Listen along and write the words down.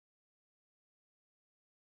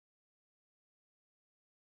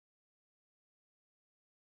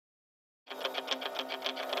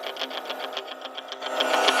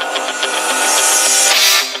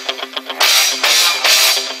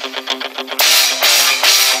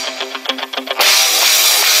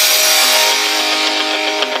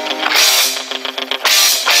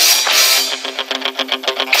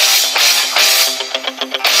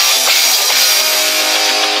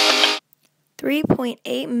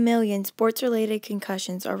$3.8 million sports-related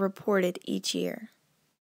concussions are reported each year.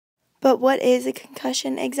 But what is a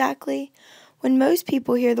concussion exactly? When most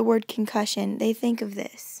people hear the word concussion, they think of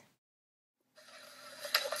this.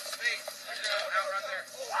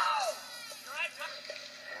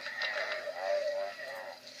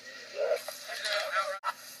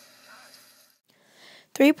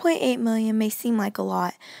 $3.8 million may seem like a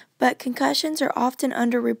lot, but concussions are often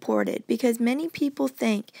underreported because many people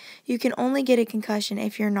think you can only get a concussion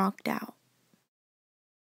if you're knocked out.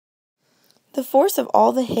 The force of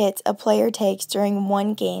all the hits a player takes during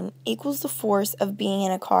one game equals the force of being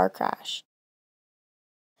in a car crash.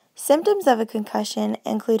 Symptoms of a concussion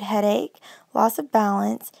include headache, loss of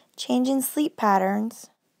balance, change in sleep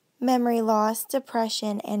patterns, memory loss,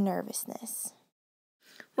 depression, and nervousness.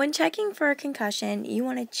 When checking for a concussion, you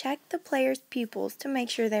want to check the player's pupils to make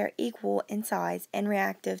sure they are equal in size and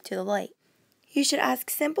reactive to the light. You should ask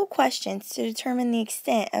simple questions to determine the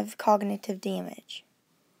extent of cognitive damage.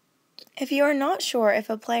 If you are not sure if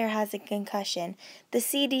a player has a concussion, the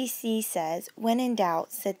CDC says, when in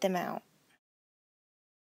doubt, sit them out.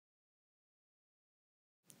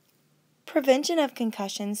 Prevention of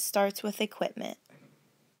concussions starts with equipment.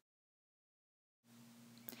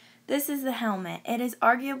 This is the helmet. It is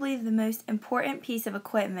arguably the most important piece of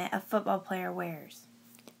equipment a football player wears.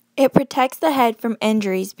 It protects the head from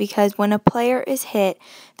injuries because when a player is hit,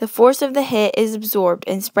 the force of the hit is absorbed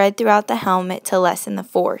and spread throughout the helmet to lessen the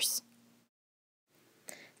force.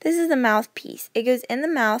 This is the mouthpiece. It goes in the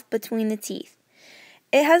mouth between the teeth.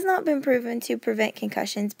 It has not been proven to prevent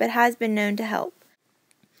concussions, but has been known to help.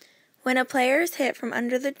 When a player is hit from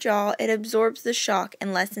under the jaw, it absorbs the shock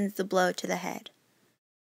and lessens the blow to the head.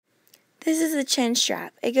 This is the chin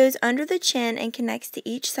strap. It goes under the chin and connects to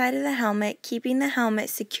each side of the helmet, keeping the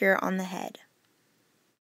helmet secure on the head.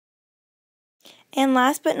 And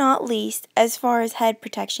last but not least, as far as head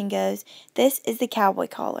protection goes, this is the cowboy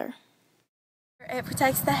collar. It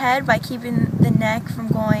protects the head by keeping the neck from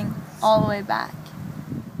going all the way back.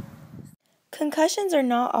 Concussions are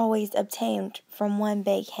not always obtained from one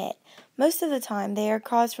big hit. Most of the time, they are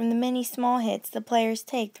caused from the many small hits the players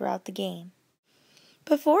take throughout the game.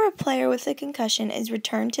 Before a player with a concussion is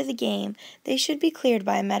returned to the game, they should be cleared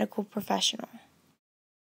by a medical professional.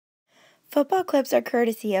 Football clips are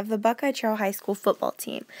courtesy of the Buckeye Trail High School football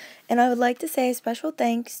team, and I would like to say a special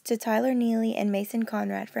thanks to Tyler Neely and Mason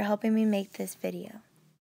Conrad for helping me make this video.